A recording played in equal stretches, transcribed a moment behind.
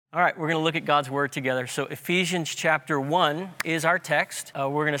All right, we're going to look at God's Word together. So Ephesians chapter 1 is our text.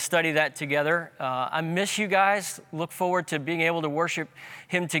 We're going to study that together. I miss you guys. Look forward to being able to worship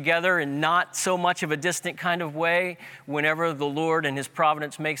Him together in not so much of a distant kind of way whenever the Lord and His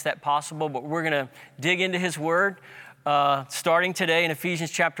providence makes that possible. But we're going to dig into His Word starting today in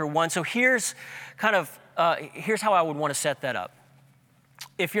Ephesians chapter 1. So here's how I would want to set that up.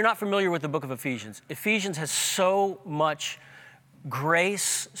 If you're not familiar with the book of Ephesians, Ephesians has so much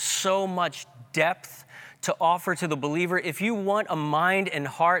grace, so much depth to offer to the believer. If you want a mind and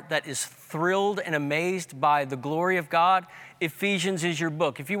heart that is thrilled and amazed by the glory of God, Ephesians is your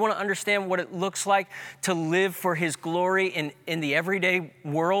book. If you want to understand what it looks like to live for His glory in the everyday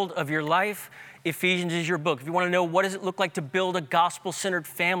world of your life, Ephesians is your book. If you want to know what does it look like to build a gospel-centered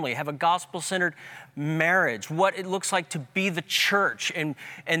family, have a gospel-centered marriage, what it looks like to be the church and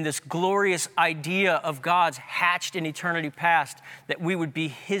this glorious idea of God's hatched in eternity past, that we would be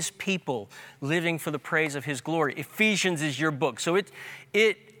His people living for the praise of His glory. Ephesians is your book. So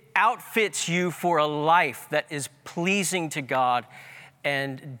it outfits you for a life that is pleasing to God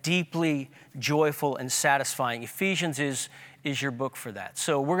and deeply joyful and satisfying. Ephesians is your book for that.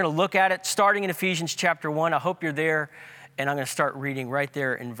 So we're going to look at it starting in Ephesians chapter 1. I hope you're there, and I'm going to start reading right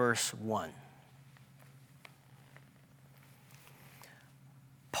there in verse 1.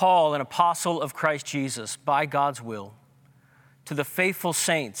 Paul, an apostle of Christ Jesus, by God's will, to the faithful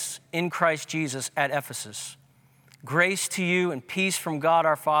saints in Christ Jesus at Ephesus, grace to you and peace from God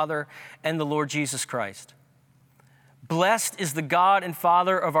our Father and the Lord Jesus Christ. Blessed is the God and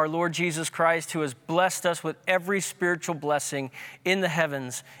Father of our Lord Jesus Christ, who has blessed us with every spiritual blessing in the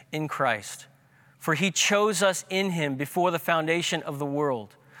heavens in Christ. For He chose us in Him before the foundation of the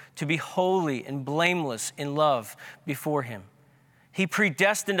world to be holy and blameless in love before Him. He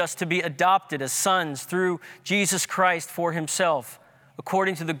predestined us to be adopted as sons through Jesus Christ for Himself,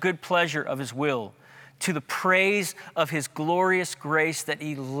 according to the good pleasure of His will, to the praise of His glorious grace that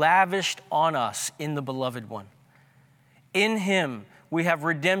He lavished on us in the Beloved One. In Him we have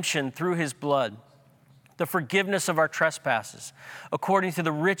redemption through His blood, the forgiveness of our trespasses, according to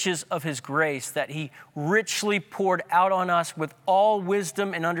the riches of His grace that He richly poured out on us with all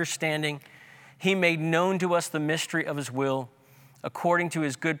wisdom and understanding. He made known to us the mystery of His will, according to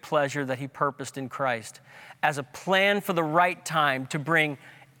His good pleasure that He purposed in Christ, as a plan for the right time to bring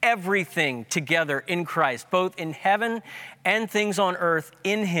everything together in Christ, both in heaven and things on earth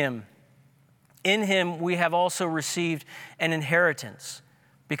in Him. In Him we have also received an inheritance,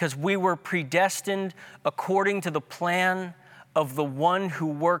 because we were predestined according to the plan of the one who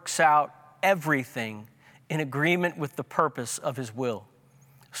works out everything in agreement with the purpose of His will,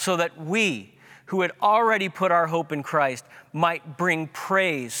 so that we, who had already put our hope in Christ, might bring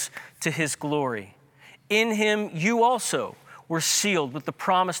praise to His glory. In Him you also were sealed with the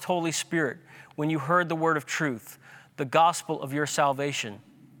promised Holy Spirit when you heard the word of truth, the gospel of your salvation,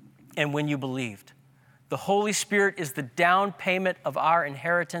 and when you believed. The Holy Spirit is the down payment of our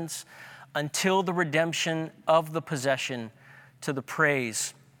inheritance until the redemption of the possession to the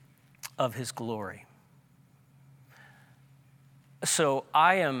praise of His glory. So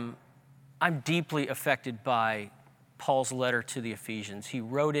I'm deeply affected by Paul's letter to the Ephesians. He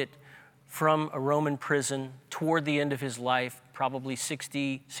wrote it from a Roman prison toward the end of his life, probably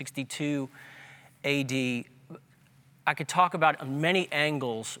 60, 62 AD. I could talk about on many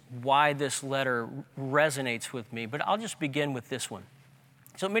angles why this letter resonates with me, but I'll just begin with this one.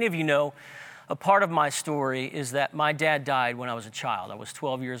 So many of you know, a part of my story is that my dad died when I was a child. I was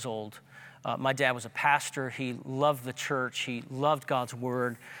 12 years old. My dad was a pastor. He loved the church. He loved God's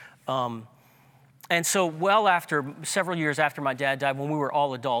word. And so several years after my dad died, when we were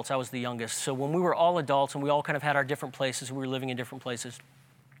all adults, I was the youngest. So when we were all adults and we all kind of had our different places, we were living in different places,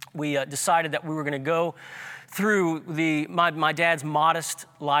 we decided that we were going to go through my dad's modest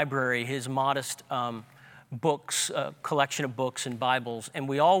library, his modest books, collection of books and Bibles. And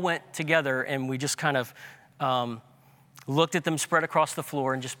we all went together and we just kind of looked at them spread across the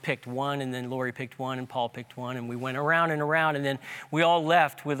floor and just picked one. And then Lori picked one and Paul picked one. And we went around and around. And then we all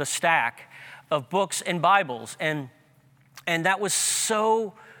left with a stack of books and Bibles. And that was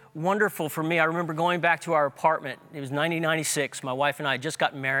so wonderful for me. I remember going back to our apartment. It was 1996. My wife and I had just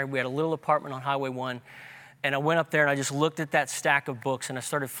gotten married. We had a little apartment on Highway 1. And I went up there and I just looked at that stack of books and I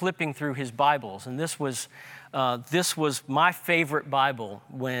started flipping through his Bibles. And this was my favorite Bible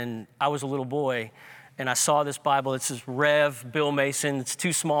when I was a little boy. And I saw this Bible. It says Rev. Bill Mason. It's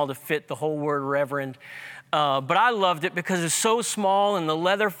too small to fit the whole word Reverend. But I loved it because it's so small and the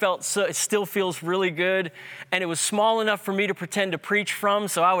leather it still feels really good. And it was small enough for me to pretend to preach from.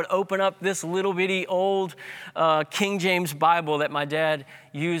 So I would open up this little bitty old King James Bible that my dad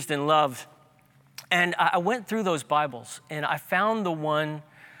used and loved. And I went through those Bibles and I found the one,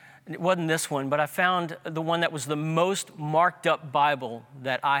 it wasn't this one, but I found the one that was the most marked up Bible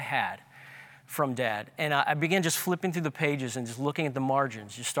that I had from Dad. And I began just flipping through the pages and just looking at the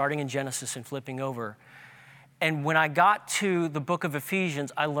margins, just starting in Genesis and flipping over. And when I got to the book of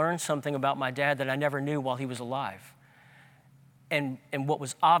Ephesians, I learned something about my dad that I never knew while he was alive. And what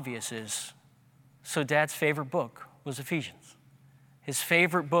was obvious is, so Dad's favorite book was Ephesians. His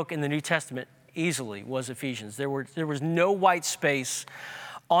favorite book in the New Testament easily was Ephesians. There was no white space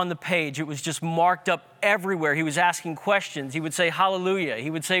on the page. It was just marked up everywhere. He was asking questions. He would say hallelujah. He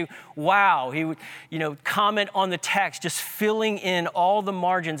would say wow. He would, comment on the text, just filling in all the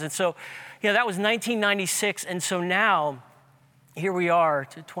margins. And so, that was 1996. And so now, here we are,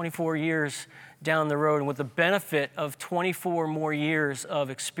 24 years down the road, and with the benefit of 24 more years of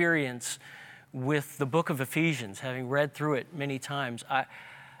experience with the book of Ephesians, having read through it many times,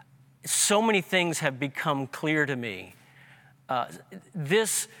 so many things have become clear to me.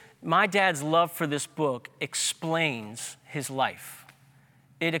 My dad's love for this book explains his life.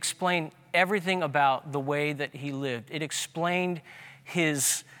 It explained everything about the way that he lived. It explained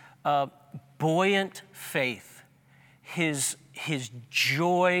his buoyant faith, his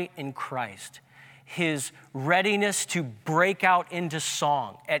joy in Christ, his readiness to break out into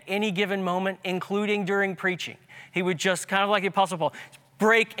song at any given moment, including during preaching. He would just, kind of like the Apostle Paul,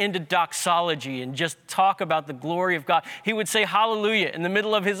 break into doxology and just talk about the glory of God. He would say hallelujah in the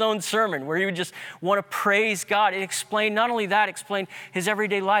middle of his own sermon where he would just want to praise God. It explained, not only that, it explained his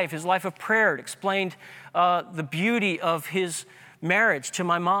everyday life, his life of prayer. It explained the beauty of his marriage to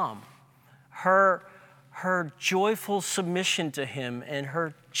my mom, her joyful submission to him and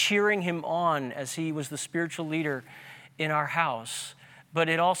her cheering him on as he was the spiritual leader in our house. But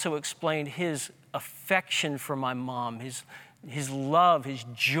it also explained his affection for my mom, his love, his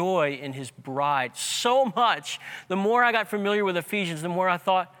joy in his bride. So much. The more I got familiar with Ephesians, the more I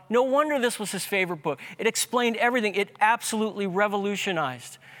thought, no wonder this was his favorite book. It explained everything. It absolutely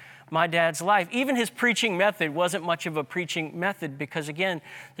revolutionized my dad's life. Even his preaching method wasn't much of a preaching method because, again,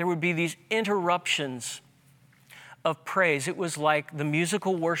 there would be these interruptions of praise. It was like the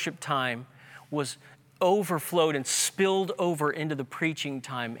musical worship time was overflowed and spilled over into the preaching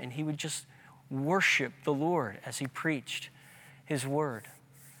time, and he would just worship the Lord as he preached his word.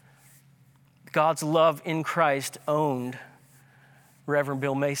 God's love in Christ owned Reverend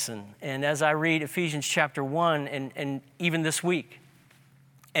Bill Mason. And as I read Ephesians chapter 1 and even this week,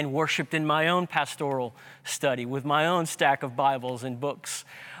 and worshiped in my own pastoral study with my own stack of Bibles and books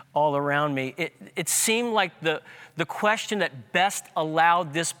all around me, it seemed like the question that best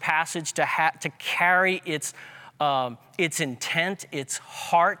allowed this passage to carry its intent, its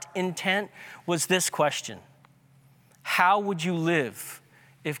heart intent, was this question: how would you live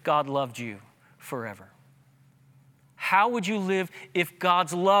if God loved you forever? How would you live if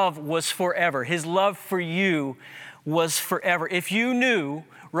God's love was forever? His love for you was forever. If you knew,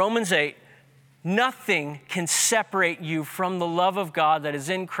 Romans 8, nothing can separate you from the love of God that is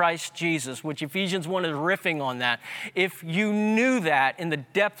in Christ Jesus, which Ephesians 1 is riffing on that. If you knew that in the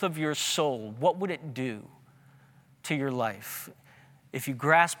depth of your soul, what would it do to your life? If you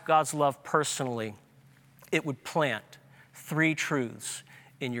grasp God's love personally, it would plant 3 truths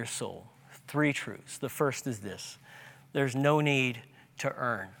in your soul. 3 truths. The first is this: there's no need to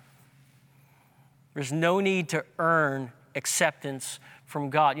earn. There's no need to earn acceptance from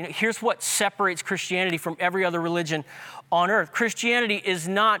God. Here's what separates Christianity from every other religion on earth. Christianity is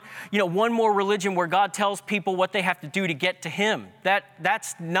not, one more religion where God tells people what they have to do to get to him.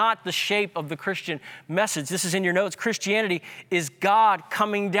 That's not the shape of the Christian message. This is in your notes. Christianity is God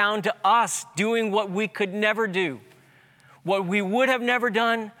coming down to us, doing what we could never do, what we would have never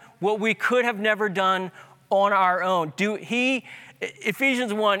done, what we could have never done on our own.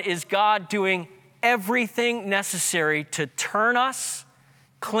 Ephesians 1 is God doing everything necessary to turn us,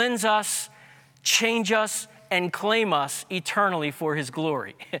 cleanse us, change us, and claim us eternally for his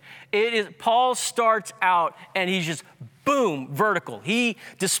glory. Paul starts out and he's just boom, vertical. He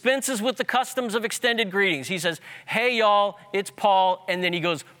dispenses with the customs of extended greetings. He says, hey y'all, it's Paul. And then he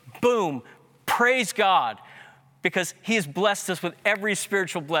goes, boom, praise God, because he has blessed us with every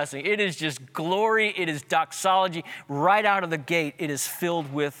spiritual blessing. It is just glory. It is doxology. Right out of the gate, it is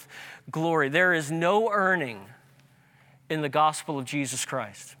filled with glory. There is no earning in the gospel of Jesus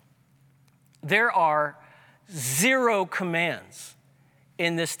Christ. There are 0 commands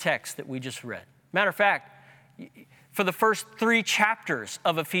in this text that we just read. Matter of fact, For the first 3 chapters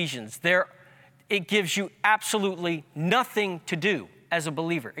of Ephesians, it gives you absolutely nothing to do as a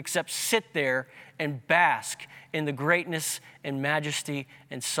believer except sit there and bask in the greatness and majesty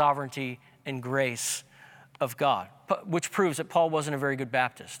and sovereignty and grace of God, which proves that Paul wasn't a very good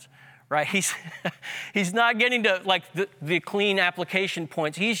Baptist, right? He's not getting to like the clean application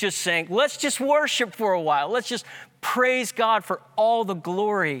points. He's just saying, let's just worship for a while. Let's just praise God for all the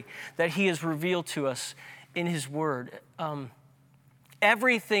glory that he has revealed to us in his word.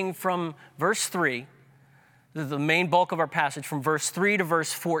 Everything from verse 3, the main bulk of our passage, from verse 3 to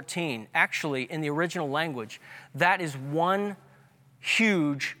verse 14, actually in the original language, that is one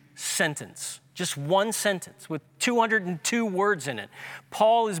huge sentence. Just one sentence with 202 words in it.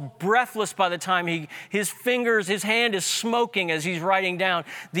 Paul is breathless by the time his hand is smoking as he's writing down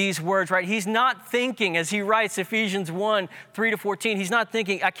these words, right? He's not thinking as he writes Ephesians 1, 3 to 14. He's not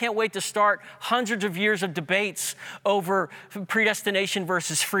thinking, I can't wait to start hundreds of years of debates over predestination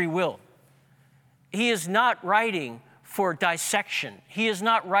versus free will. He is not writing for dissection. He is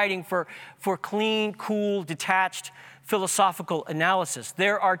not writing for clean, cool, detached philosophical analysis.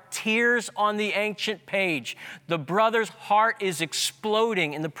 There are tears on the ancient page. The brother's heart is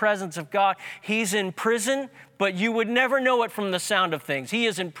exploding in the presence of God. He's in prison, but you would never know it from the sound of things. He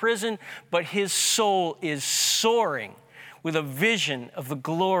is in prison, but his soul is soaring with a vision of the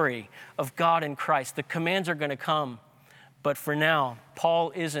glory of God in Christ. The commands are going to come, but for now,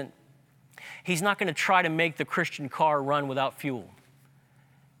 Paul he's not going to try to make the Christian car run without fuel.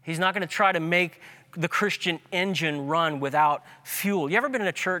 He's not going to try to make the Christian engine run without fuel. You ever been in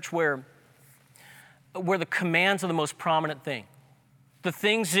a church where the commands are the most prominent thing? The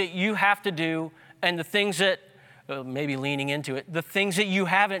things that you have to do and the things that, maybe leaning into it, the things that you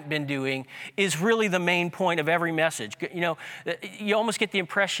haven't been doing is really the main point of every message. You know, you almost get the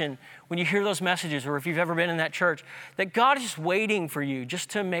impression when you hear those messages, or if you've ever been in that church, that God is just waiting for you just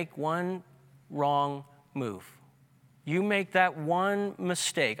to make one wrong move. You make that one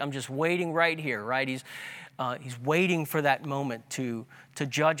mistake, I'm just waiting right here, right? He's waiting for that moment to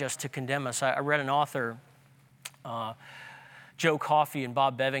judge us, to condemn us. I read an author, Joe Coffey and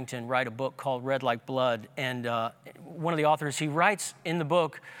Bob Bevington, write a book called Red Like Blood. And one of the authors, he writes in the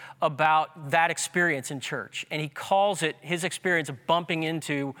book about that experience in church. And he calls it, his experience of bumping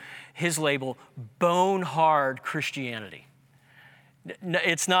into his label, bone hard Christianity.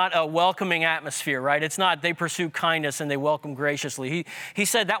 It's not a welcoming atmosphere, right? It's not they pursue kindness and they welcome graciously. He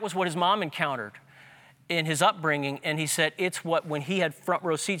said that was what his mom encountered in his upbringing, and he said it's what, when he had front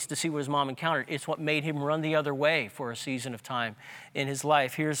row seats to see what his mom encountered, it's what made him run the other way for a season of time in his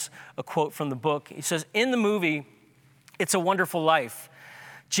life. Here's a quote from the book. He says, in the movie, It's a Wonderful Life,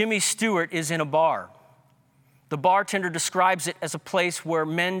 Jimmy Stewart is in a bar. The bartender describes it as a place where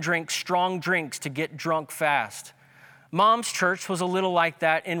men drink strong drinks to get drunk fast. Mom's church was a little like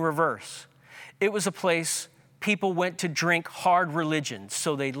that in reverse. It was a place people went to drink hard religion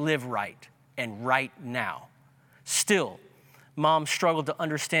so they'd live right and right now. Still, Mom struggled to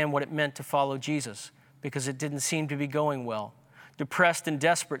understand what it meant to follow Jesus because it didn't seem to be going well. Depressed and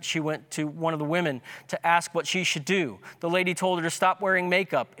desperate, she went to one of the women to ask what she should do. The lady told her to stop wearing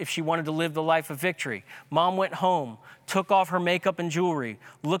makeup if she wanted to live the life of victory. Mom went home, took off her makeup and jewelry,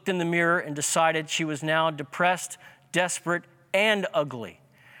 looked in the mirror, and decided she was now depressed, desperate, and ugly,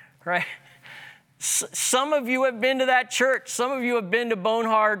 right? Some of you have been to that church. Some of you have been to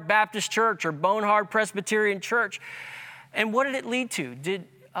Bonehard Baptist Church or Bonehard Presbyterian Church. And what did it lead to?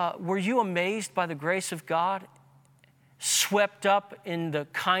 Were you amazed by the grace of God, swept up in the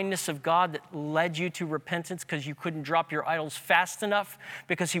kindness of God that led you to repentance because you couldn't drop your idols fast enough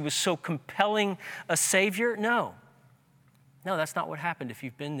because he was so compelling a Savior? No, that's not what happened if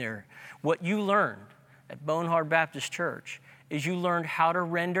you've been there. What you learned at Bonehard Baptist Church is you learned how to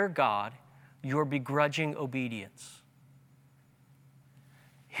render God your begrudging obedience.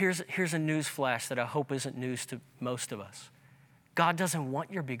 Here's a news flash that I hope isn't news to most of us. God doesn't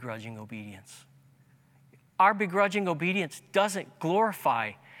want your begrudging obedience. Our begrudging obedience doesn't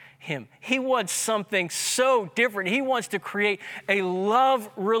glorify him. He wants something so different. He wants to create a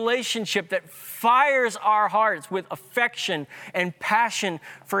love relationship that fires our hearts with affection and passion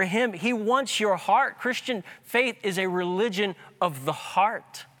for him. He wants your heart. Christian faith is a religion of the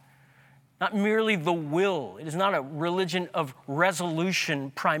heart, not merely the will. It is not a religion of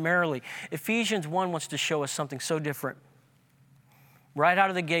resolution primarily. Ephesians 1 wants to show us something so different. Right out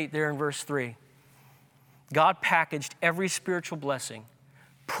of the gate there in verse 3, God packaged every spiritual blessing,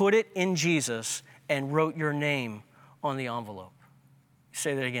 put it in Jesus, and wrote your name on the envelope.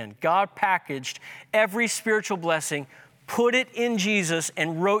 Say that again. God packaged every spiritual blessing, put it in Jesus,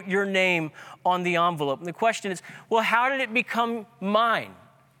 and wrote your name on the envelope. And the question is, well, how did it become mine?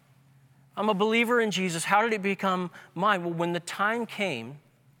 I'm a believer in Jesus. How did it become mine? Well, when the time came,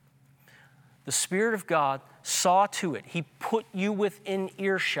 the Spirit of God saw to it. He put you within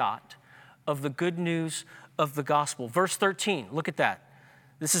earshot of the good news of the gospel. Verse 13, look at that.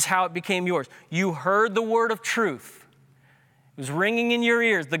 This is how it became yours. You heard the word of truth. It was ringing in your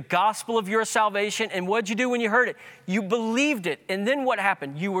ears, the gospel of your salvation. And what'd you do when you heard it? You believed it. And then what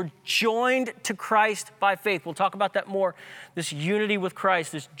happened? You were joined to Christ by faith. We'll talk about that more, this unity with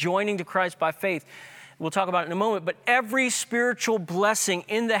Christ, this joining to Christ by faith. We'll talk about it in a moment. But every spiritual blessing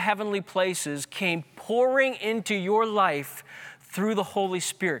in the heavenly places came pouring into your life through the Holy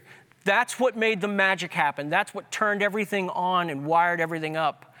Spirit. That's what made the magic happen. That's what turned everything on and wired everything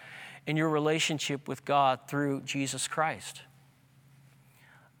up in your relationship with God through Jesus Christ.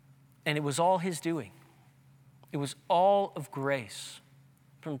 And it was all His doing. It was all of grace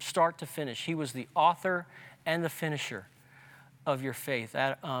from start to finish. He was the author and the finisher of your faith.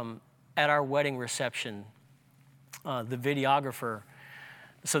 At our wedding reception, the videographer,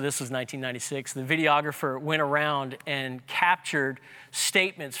 so this was 1996, the videographer went around and captured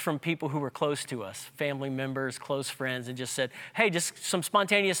statements from people who were close to us, family members, close friends, and just said, hey, just some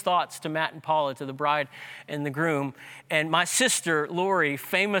spontaneous thoughts to Matt and Paula, to the bride and the groom. And my sister, Lori,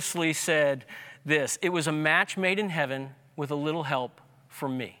 famously said this: it was a match made in heaven with a little help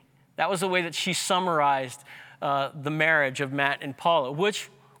from me. That was the way that she summarized the marriage of Matt and Paula, which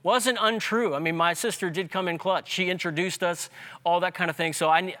wasn't untrue. I mean, my sister did come in clutch. She introduced us, all that kind of thing. So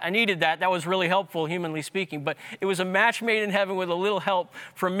I needed that. That was really helpful, humanly speaking. But it was a match made in heaven with a little help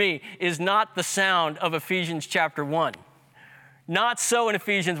from me is not the sound of Ephesians chapter 1. Not so in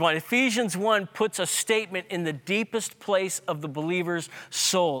Ephesians 1. Ephesians 1 puts a statement in the deepest place of the believer's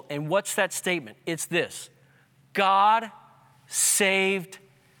soul. And what's that statement? It's this: God saved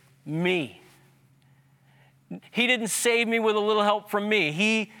me. He didn't save me with a little help from me.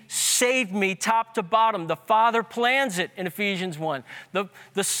 He saved me top to bottom. The Father plans it in Ephesians 1.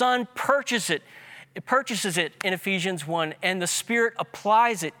 The Son purchases it in Ephesians 1, and the Spirit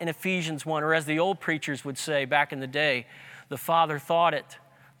applies it in Ephesians 1. Or as the old preachers would say back in the day, the Father thought it,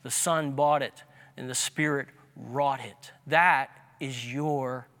 the Son bought it, and the Spirit wrought it. That is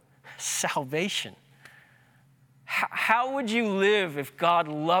your salvation. How would you live if God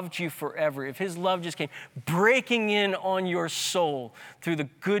loved you forever, if His love just came breaking in on your soul through the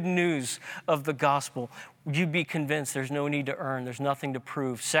good news of the gospel? You'd be convinced there's no need to earn, there's nothing to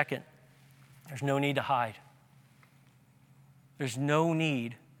prove. Second, there's no need to hide. There's no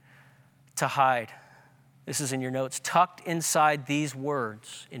need to hide. This is in your notes. Tucked inside these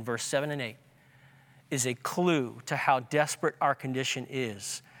words in verse 7 and 8 is a clue to how desperate our condition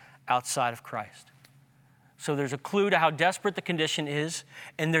is outside of Christ. So there's a clue to how desperate the condition is,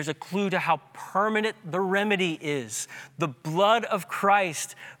 and there's a clue to how permanent the remedy is. The blood of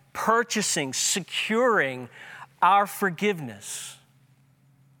Christ purchasing, securing our forgiveness.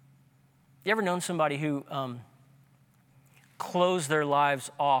 You ever known somebody who closed their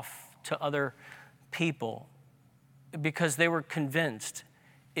lives off to other people because they were convinced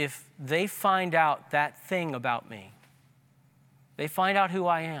if they find out that thing about me, they find out who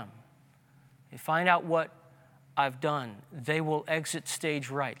I am, they find out what I've done, they will exit stage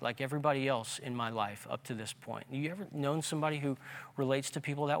right like everybody else in my life up to this point. You ever known somebody who relates to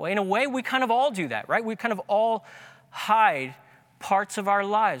people that way? In a way, we kind of all do that, right? We kind of all hide parts of our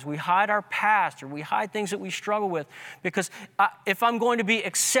lives. We hide our past, or we hide things that we struggle with, because if I'm going to be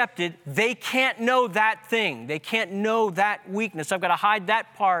accepted, they can't know that thing. They can't know that weakness. I've got to hide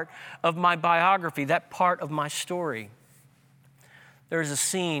that part of my biography, that part of my story. There's a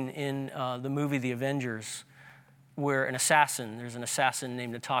scene in the movie The Avengers where there's an assassin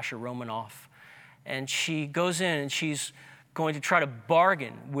named Natasha Romanoff, and she goes in and she's going to try to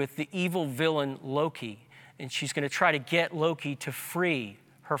bargain with the evil villain Loki, and she's going to try to get Loki to free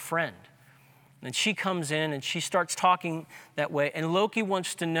her friend. And she comes in and she starts talking that way, and Loki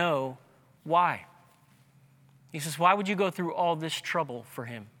wants to know why. He says, why would you go through all this trouble for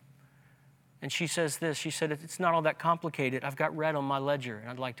him? And she says this, she said, it's not all that complicated. I've got red on my ledger and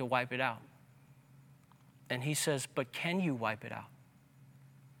I'd like to wipe it out. And he says, but can you wipe it out?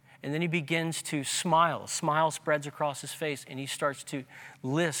 And then he begins to smile. A smile spreads across his face, and he starts to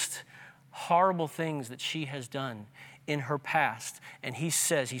list horrible things that she has done in her past. And he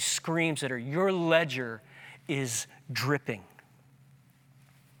screams at her, your ledger is dripping.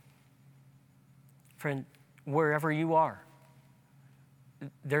 Friend, wherever you are,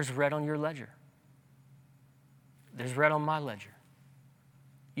 there's red on your ledger. There's red on my ledger.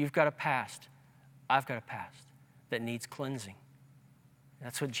 You've got a past. I've got a past. that needs cleansing.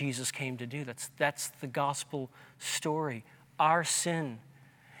 That's what Jesus came to do. That's the gospel story. Our sin.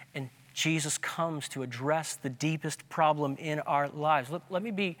 And Jesus comes to address the deepest problem in our lives. Let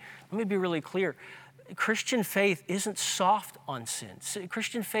me be really clear. Christian faith isn't soft on sin.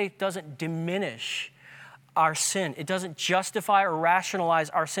 Christian faith doesn't diminish our sin. It doesn't justify or rationalize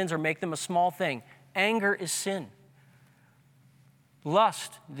our sins or make them a small thing. Anger is sin.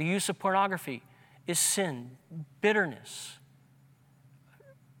 Lust, the use of pornography, is sin. Bitterness,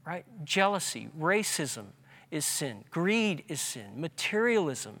 right? Jealousy, racism is sin. Greed is sin.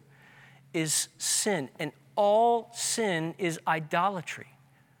 Materialism is sin. And all sin is idolatry,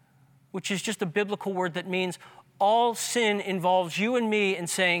 which is just a biblical word that means all sin involves you and me in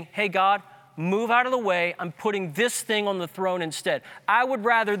saying, hey, God, move out of the way. I'm putting this thing on the throne instead. I would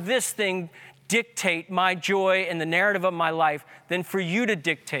rather this thing dictate my joy and the narrative of my life than for you to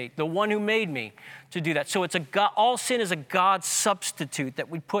dictate, the one who made me, to do that. So it's all sin is a God substitute that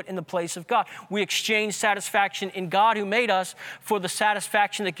we put in the place of God. We exchange satisfaction in God who made us for the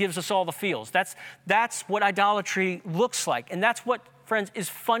satisfaction that gives us all the feels. That's what idolatry looks like. And that's what, friends, is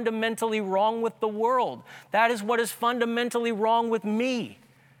fundamentally wrong with the world. That is what is fundamentally wrong with me.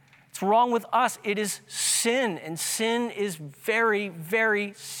 It's wrong with us. It is sin, and sin is very,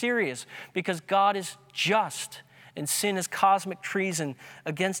 very serious because God is just, and sin is cosmic treason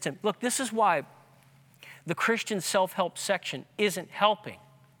against him. Look, this is why the Christian self-help section isn't helping.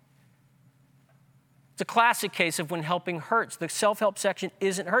 It's a classic case of when helping hurts. The self-help section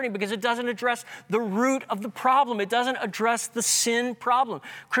isn't hurting because it doesn't address the root of the problem. It doesn't address the sin problem.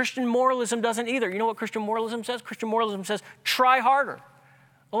 Christian moralism doesn't either. You know what Christian moralism says? Christian moralism says, try harder.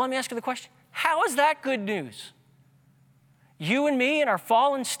 Well, let me ask you the question, how is that good news? You and me in our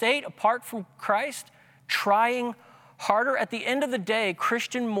fallen state, apart from Christ, trying harder? At the end of the day,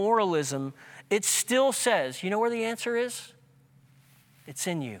 Christian moralism, it still says, you know where the answer is? It's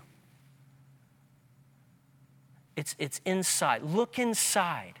in you. It's inside. Look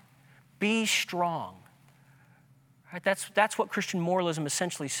inside. Be strong. Right? That's what Christian moralism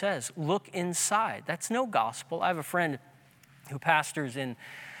essentially says. Look inside. That's no gospel. I have a friend who pastors in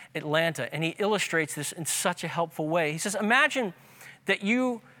Atlanta, and he illustrates this in such a helpful way. He says, imagine that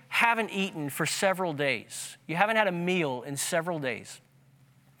you haven't eaten for several days. You haven't had a meal in several days.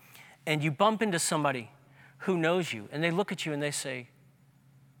 And you bump into somebody who knows you, and they look at you and they say,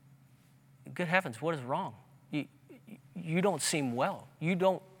 good heavens, what is wrong? You don't seem well. You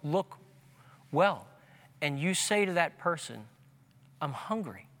don't look well. And you say to that person, I'm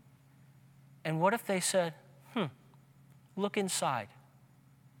hungry. And what if they said, look inside?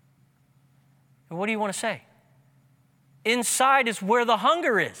 And what do you want to say? Inside is where the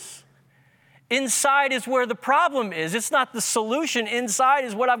hunger is. Inside is where the problem is. It's not the solution. Inside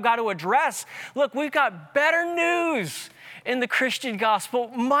is what I've got to address. Look, we've got better news in the Christian gospel,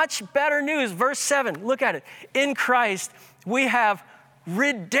 much better news. Verse 7, look at it. In Christ, we have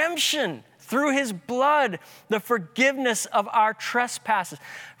redemption through his blood, the forgiveness of our trespasses.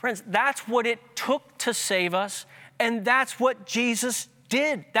 Friends, that's what it took to save us. And that's what Jesus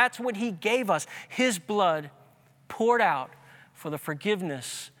did. That's what he gave us. His blood poured out for the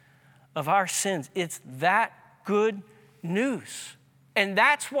forgiveness of our sins. It's that good news. And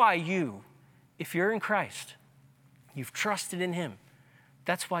that's why you, if you're in Christ, you've trusted in him,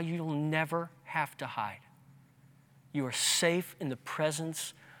 that's why you'll never have to hide. You are safe in the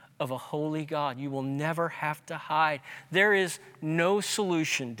presence of a holy God. You will never have to hide. There is no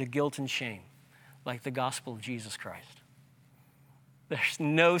solution to guilt and shame like the gospel of Jesus Christ. There's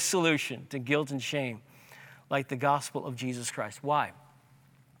no solution to guilt and shame like the gospel of Jesus Christ. Why?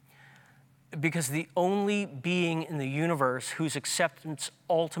 Because the only being in the universe whose acceptance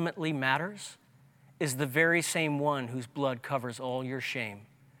ultimately matters is the very same one whose blood covers all your shame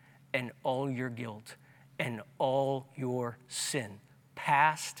and all your guilt and all your sin,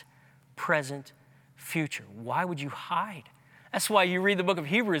 past, present, future. Why would you hide? That's why you read the book of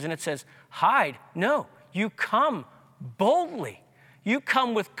Hebrews and it says, hide. No, you come boldly. You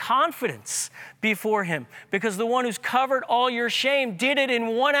come with confidence before him because the one who's covered all your shame did it in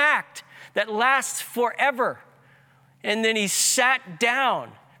one act that lasts forever. And then he sat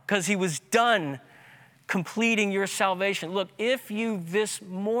down because he was done completing your salvation. Look, if you this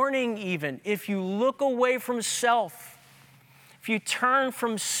morning even, if you look away from self, if you turn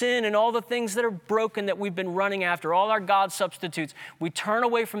from sin and all the things that are broken that we've been running after, all our God substitutes, we turn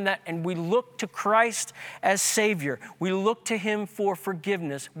away from that and we look to Christ as Savior. We look to him for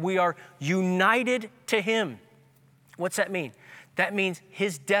forgiveness. We are united to him. What's that mean? That means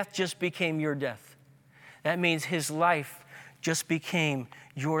his death just became your death. That means his life just became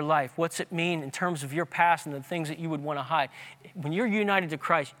your life. What's it mean in terms of your past and the things that you would want to hide? When you're united to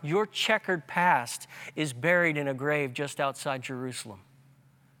Christ, your checkered past is buried in a grave just outside Jerusalem.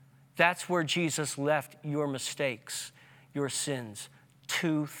 That's where Jesus left your mistakes, your sins,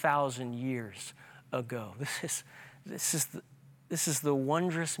 2,000 years ago. This is the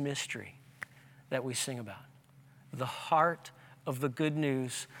wondrous mystery that we sing about. The heart of the good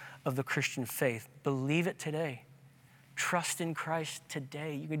news of the Christian faith. Believe it today. Trust in Christ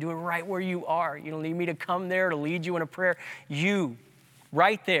today. You can do it right where you are. You don't need me to come there to lead you in a prayer. You,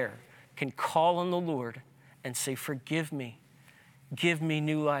 right there, can call on the Lord and say, forgive me. Give me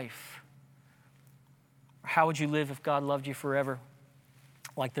new life. How would you live if God loved you forever?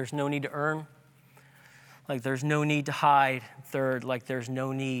 Like there's no need to earn. Like there's no need to hide. Third, like there's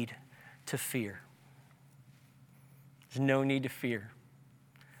no need to fear. There's no need to fear.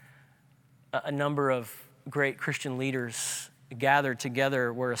 A number of great Christian leaders gathered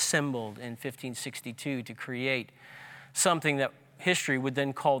together, were assembled in 1562 to create something that history would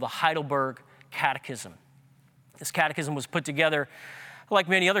then call the Heidelberg Catechism. This catechism was put together, like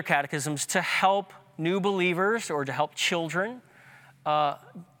many other catechisms, to help new believers or to help children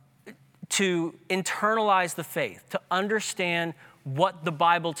to internalize the faith, to understand what the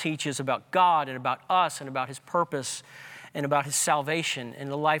Bible teaches about God and about us and about his purpose and about his salvation in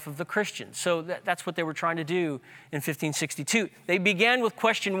the life of the Christian. So that's what they were trying to do in 1562. They began with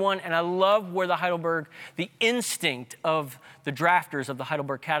question 1, and I love where the instinct of the drafters of the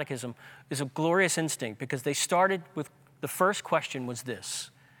Heidelberg Catechism is a glorious instinct, because they started with, the first question was this,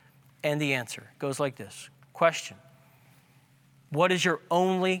 and the answer goes like this. Question: what is your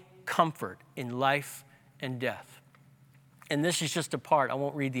only comfort in life and death? And this is just a part. I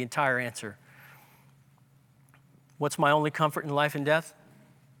won't read the entire answer. What's my only comfort in life and death?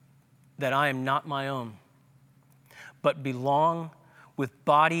 That I am not my own, but belong with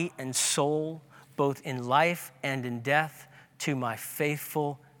body and soul, both in life and in death, to my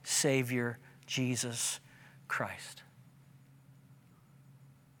faithful Savior, Jesus Christ.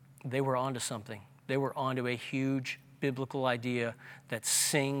 They were onto something. They were onto a huge biblical idea that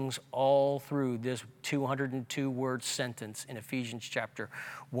sings all through this 202-word sentence in Ephesians chapter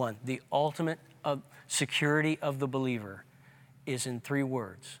 1. The ultimate security of the believer is in 3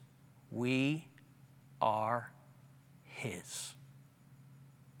 words. We are his.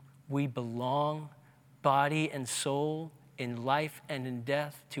 We belong, body and soul, in life and in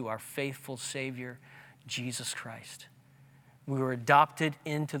death, to our faithful Savior, Jesus Christ. We were adopted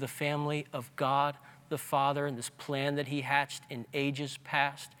into the family of God the Father in this plan that he hatched in ages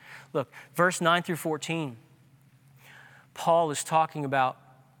past. Look, verse 9 through 14, Paul is talking about,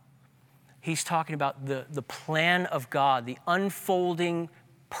 the plan of God, the unfolding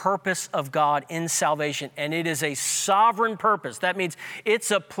purpose of God in salvation, and it is a sovereign purpose. That means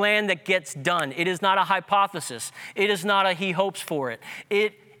it's a plan that gets done. It is not a hypothesis. It is not a he hopes for it.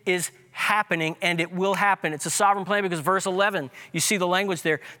 It is happening, and it will happen. It's a sovereign plan because verse 11, you see the language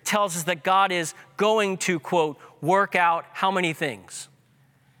there, tells us that God is going to, quote, work out how many things?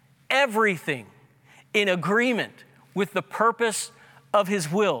 Everything in agreement with the purpose of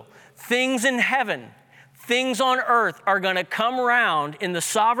his will. Things in heaven, things on earth are going to come around in the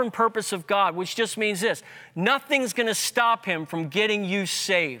sovereign purpose of God, which just means this: nothing's going to stop him from getting you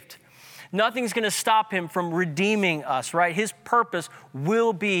saved. Nothing's going to stop him from redeeming us, right? His purpose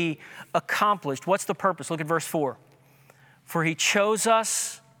will be accomplished. What's the purpose? Look at verse 4. For he chose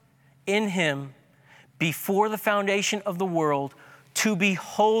us in him before the foundation of the world to be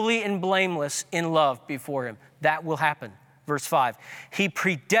holy and blameless in love before him. That will happen. Verse 5, he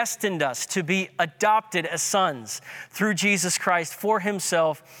predestined us to be adopted as sons through Jesus Christ for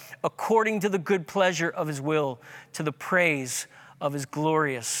himself, according to the good pleasure of his will, to the praise of his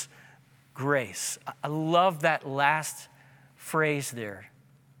glorious grace. I love that last phrase there,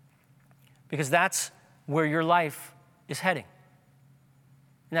 because that's where your life is heading.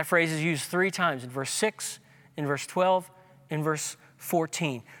 And that phrase is used 3 times, in verse 6, in verse 12, in verse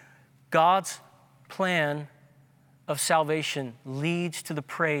 14. God's plan of salvation leads to the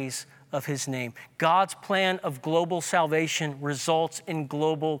praise of his name. God's plan of global salvation results in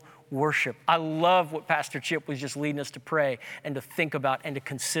global worship. I love what Pastor Chip was just leading us to pray and to think about and to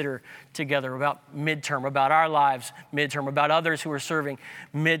consider together about midterm, about our lives midterm, about others who are serving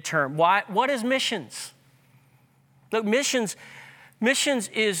midterm. Why? What is missions? Look, missions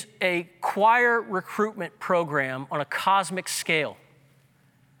is a choir recruitment program on a cosmic scale.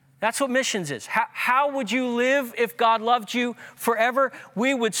 That's what missions is. How would you live if God loved you forever?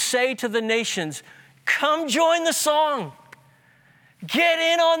 We would say to the nations, come join the song. Get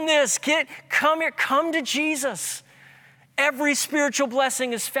in on this. Come here. Come to Jesus. Every spiritual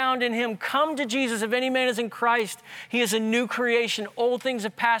blessing is found in him. Come to Jesus. If any man is in Christ, he is a new creation. Old things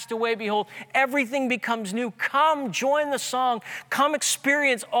have passed away. Behold, everything becomes new. Come, join the song. Come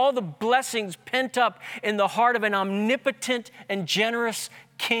experience all the blessings pent up in the heart of an omnipotent and generous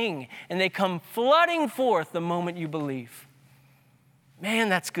King. And they come flooding forth the moment you believe. Man,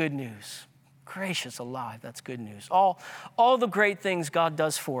 that's good news. Gracious alive, that's good news. All the great things God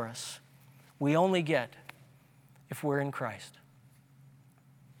does for us, we only get if we're in Christ.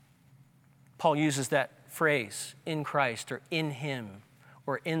 Paul uses that phrase, in Christ, or in him,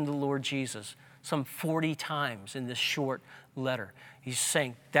 or in the Lord Jesus, some 40 times in this short letter. He's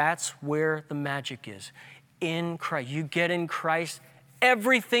saying that's where the magic is. In Christ. You get in Christ,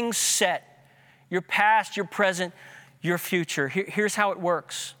 everything's set. Your past, your present, your future. Here's how it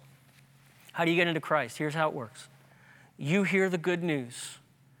works. How do you get into Christ? Here's how it works. You hear the good news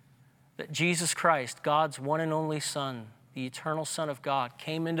that Jesus Christ, God's one and only Son, the eternal Son of God,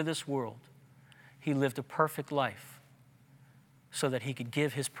 came into this world. He lived a perfect life so that he could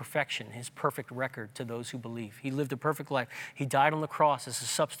give his perfection, his perfect record to those who believe. He lived a perfect life. He died on the cross as a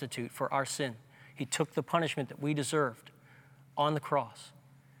substitute for our sin. He took the punishment that we deserved on the cross.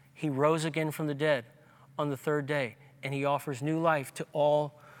 He rose again from the dead on the third day, and he offers new life to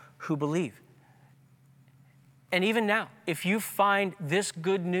all who believe. And even now, if you find this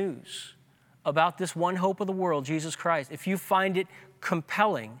good news about this one hope of the world, Jesus Christ, if you find it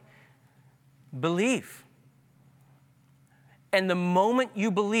compelling, believe. And the moment you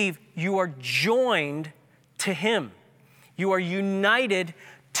believe, you are joined to him. You are united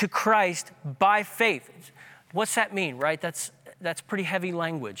to Christ by faith. What's that mean, right? That's pretty heavy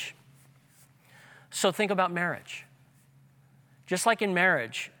language. So think about marriage. Just like in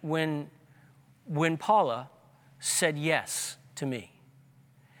marriage, when Paula said yes to me,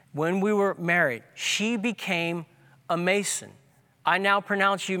 when we were married, she became a Mason. I now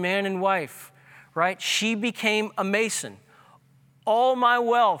pronounce you man and wife, right? She became a Mason. All my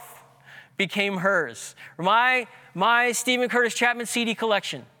wealth became hers. My Stephen Curtis Chapman CD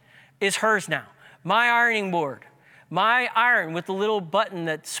collection is hers now. My ironing board, my iron with the little button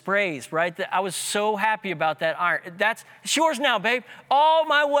that sprays, right? I was so happy about that iron. It's yours now, babe. All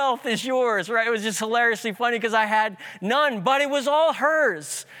my wealth is yours, right? It was just hilariously funny because I had none, but it was all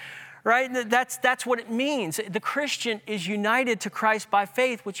hers, right? That's what it means. The Christian is united to Christ by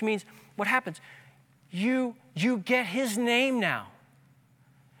faith, which means what happens? You get his name now.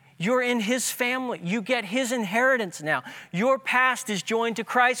 You're in his family. You get his inheritance now. Your past is joined to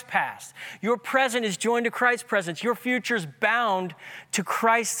Christ's past. Your present is joined to Christ's present. Your future is bound to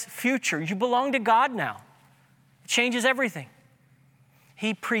Christ's future. You belong to God now. It changes everything.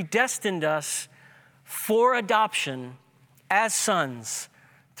 He predestined us for adoption as sons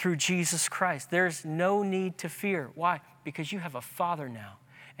through Jesus Christ. There's no need to fear. Why? Because you have a Father now,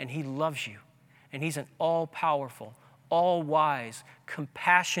 and he loves you, and he's an all-powerful, all-wise,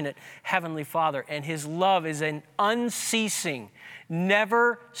 compassionate Heavenly Father, and his love is an unceasing,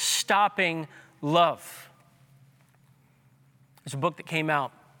 never-stopping love. There's a book that came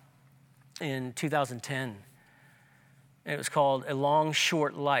out in 2010, and it was called A Long,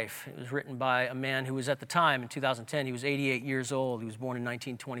 Short Life. It was written by a man who was at the time, in 2010, he was 88 years old. He was born in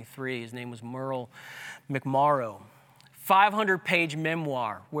 1923. His name was Merle McMorrow. 500-page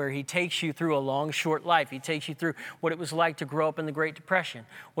memoir where he takes you through a long, short life. He takes you through what it was like to grow up in the Great Depression,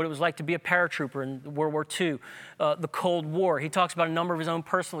 what it was like to be a paratrooper in World War II, the Cold War. He talks about a number of his own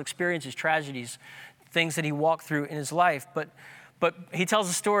personal experiences, tragedies, things that he walked through in his life. But he tells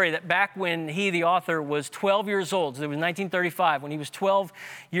a story that back when he, the author, was 12 years old, so it was 1935, when he was 12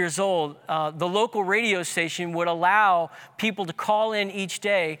 years old, the local radio station would allow people to call in each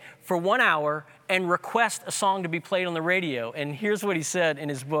day for 1 hour and request a song to be played on the radio. And here's what he said in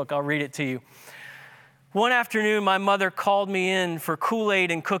his book. I'll read it to you. One afternoon, my mother called me in for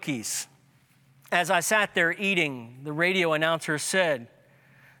Kool-Aid and cookies. As I sat there eating, the radio announcer said,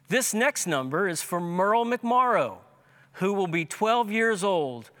 "This next number is for Merle McMorrow, who will be 12 years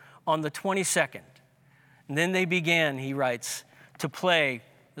old on the 22nd. And then they began, he writes, to play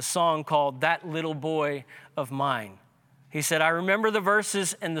the song called That Little Boy of Mine. He said, I remember the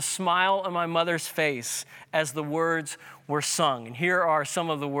verses and the smile on my mother's face as the words were sung. And here are some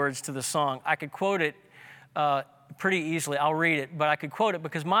of the words to the song. I could quote it pretty easily. I'll read it, but I could quote it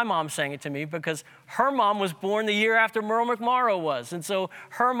because my mom sang it to me because her mom was born the year after Merle McMorrow was. And so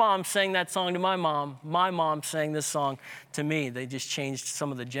her mom sang that song to my mom. My mom sang this song to me. They just changed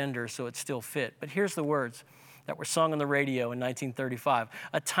some of the gender so it still fit. But here's the words that were sung on the radio in 1935.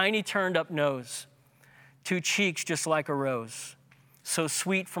 A tiny turned up nose, 2 cheeks just like a rose, so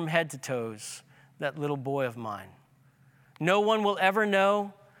sweet from head to toes, that little boy of mine. No one will ever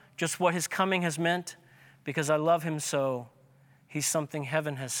know just what his coming has meant, because I love him so. He's something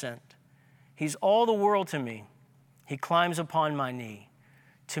heaven has sent. He's all the world to me. He climbs upon my knee.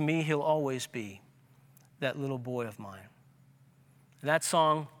 To me, he'll always be that little boy of mine. That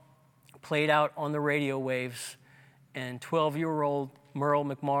song played out on the radio waves, and 12-year-old Merle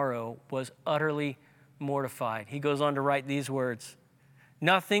McMorrow was utterly mortified. He goes on to write these words: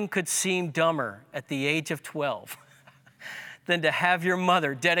 "Nothing could seem dumber at the age of 12 than to have your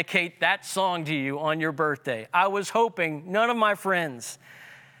mother dedicate that song to you on your birthday. I was hoping none of my friends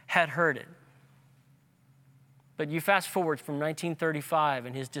had heard it." But you fast forward from 1935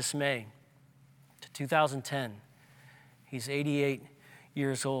 and his dismay to 2010. He's 88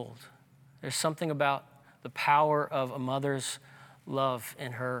 years old. There's something about the power of a mother's love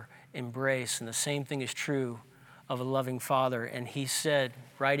and her embrace, and the same thing is true of a loving father. And he said,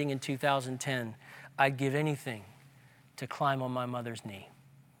 writing in 2010, "I'd give anything to climb on my mother's knee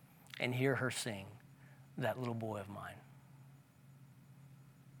and hear her sing that little boy of mine."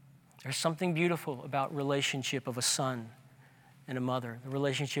 There's something beautiful about relationship of a son and a mother, the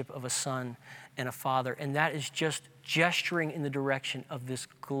relationship of a son and a father, and that is just gesturing in the direction of this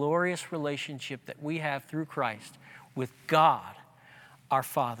glorious relationship that we have through Christ with God, our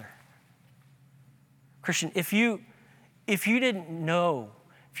Father. Christian, if you didn't know,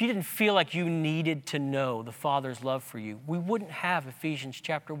 if you didn't feel like you needed to know the Father's love for you, we wouldn't have Ephesians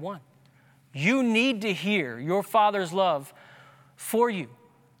chapter 1. You need to hear your Father's love for you,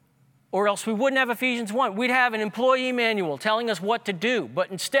 or else we wouldn't have Ephesians 1. We'd have an employee manual telling us what to do, but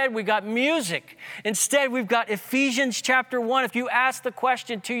instead we got music. Instead we've got Ephesians chapter 1. If you ask the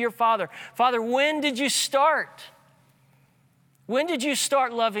question to your Father, "Father, when did you start? When did you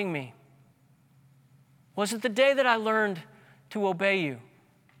start loving me? Was it the day that I learned to obey you?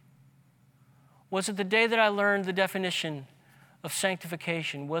 Was it the day that I learned the definition of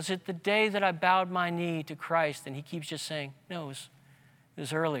sanctification? Was it the day that I bowed my knee to Christ?" And he keeps just saying, "No, it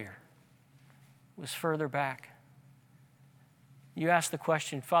was earlier. It was further back." You ask the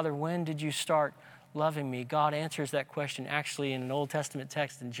question, "Father, when did you start loving me?" God answers that question actually in an Old Testament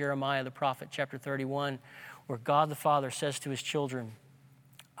text in Jeremiah the prophet, chapter 31, where God the Father says to his children,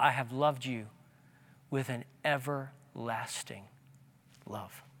 "I have loved you with an everlasting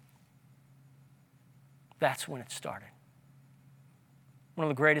love." That's when it started. One of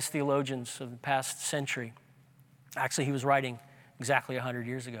the greatest theologians of the past century, actually he was writing exactly 100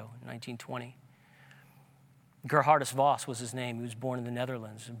 years ago, in 1920. Gerhardus Voss was his name. He was born in the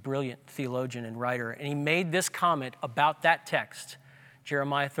Netherlands, a brilliant theologian and writer. And he made this comment about that text,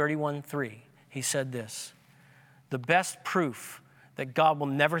 Jeremiah 31:3. He said this: "The best proof that God will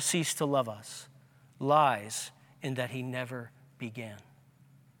never cease to love us lies in that he never began."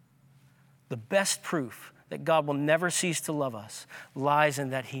 The best proof that God will never cease to love us lies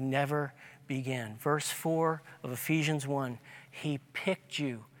in that he never began. Verse 4 of Ephesians 1, he picked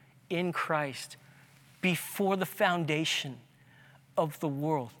you in Christ before the foundation of the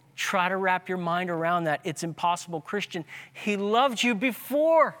world. Try to wrap your mind around that. It's impossible. Christian, he loved you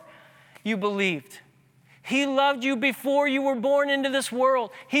before you believed. He loved you before you were born into this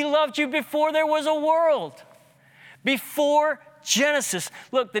world. He loved you before there was a world. Before Genesis.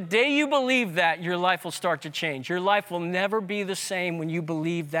 Look, the day you believe that, your life will start to change. Your life will never be the same when you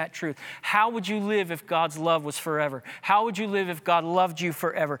believe that truth. How would you live if God's love was forever? How would you live if God loved you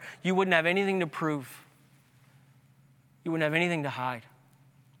forever? You wouldn't have anything to prove. You wouldn't have anything to hide.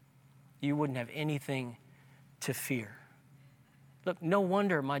 You wouldn't have anything to fear. Look, no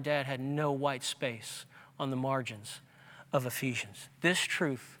wonder my dad had no white space on the margins of Ephesians. This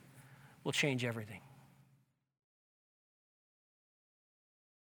truth will change everything.